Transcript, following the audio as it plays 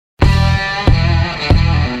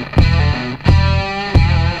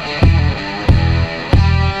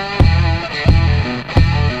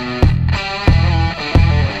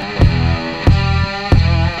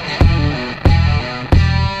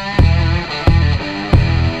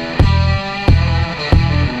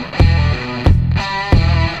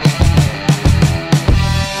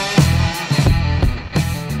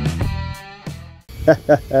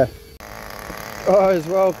Guys,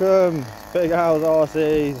 welcome. Big Al's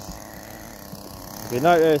RCs. If you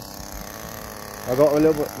notice, I got a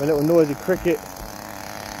little noisy cricket.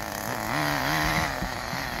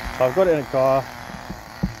 So I've got it in the car.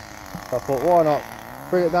 So I thought, why not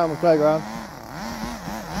bring it down the playground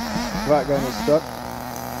without getting it stuck.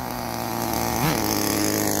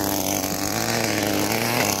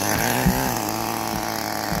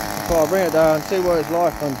 So I'll bring it down, see what it's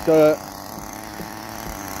like on dirt.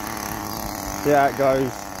 See how it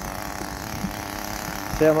goes.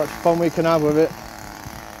 See how much fun we can have with it.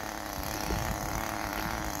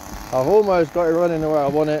 I've almost got it running the way I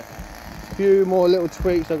want it. A few more little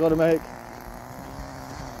tweaks I've got to make.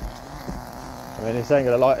 I mean, this ain't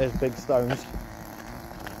gonna like these big stones.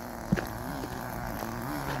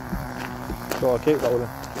 So I'll keep rolling.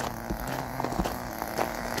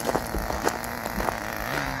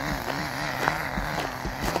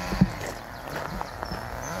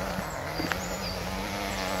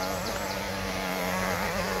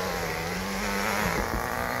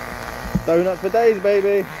 Donuts for days,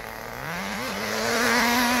 baby.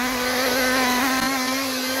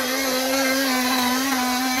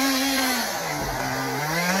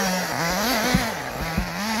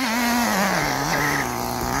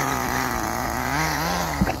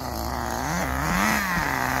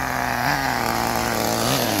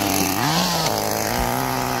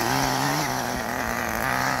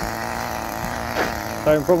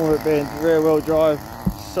 Same problem with it being rear wheel drive,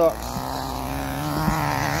 sucks.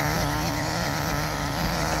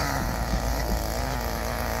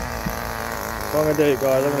 What I'm going to do,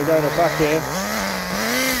 guys, I'm going to go in the back here,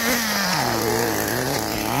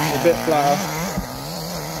 a bit flatter.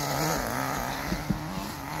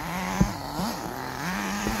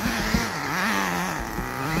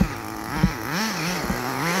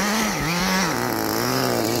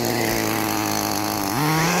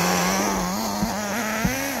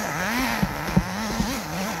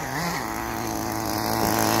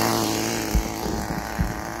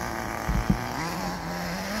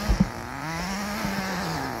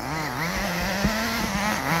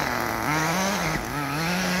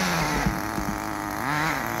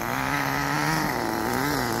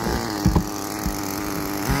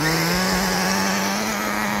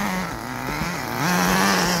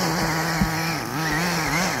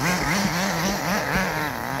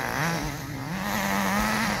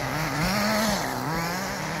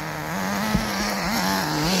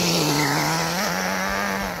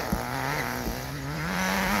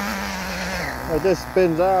 It just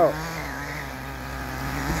spins out.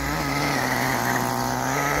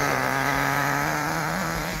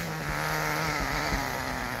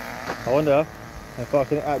 I wonder if I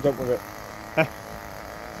can out jump with it.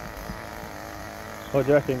 What do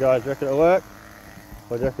you reckon, guys? Do you reckon it'll work?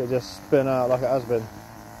 Or do you reckon it'll just spin out like it has been?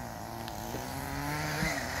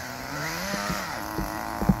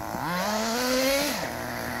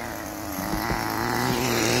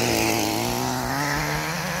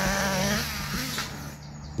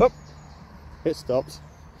 Oh, it stopped.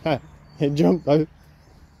 It jumped though.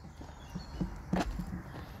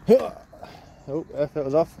 Oh, airfilter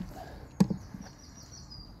was off.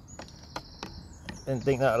 Didn't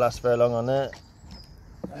think that would last very long on there.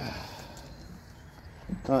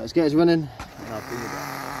 Right, let's get us running. And I'll bring it back.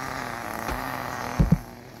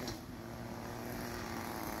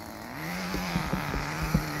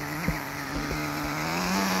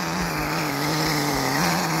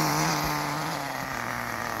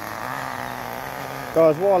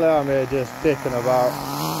 Guys, while I'm here just dicking about,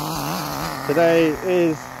 today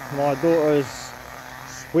is my daughter's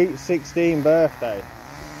sweet 16 birthday.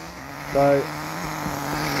 So,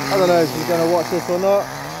 I don't know if she's going to watch this or not.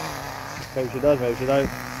 Maybe she does, maybe she don't.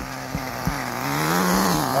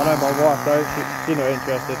 I know my wife don't, she's not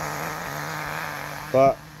interested.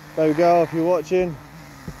 But, baby girl, if you're watching,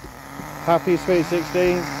 happy sweet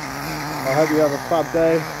 16. I hope you have a fab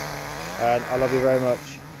day, and I love you very much.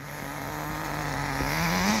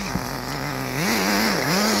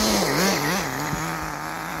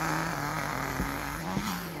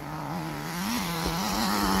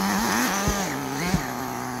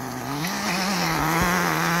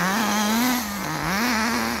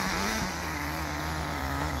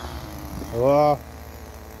 Well,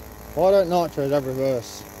 why don't nitros have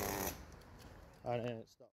reverse? And then it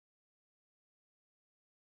stops.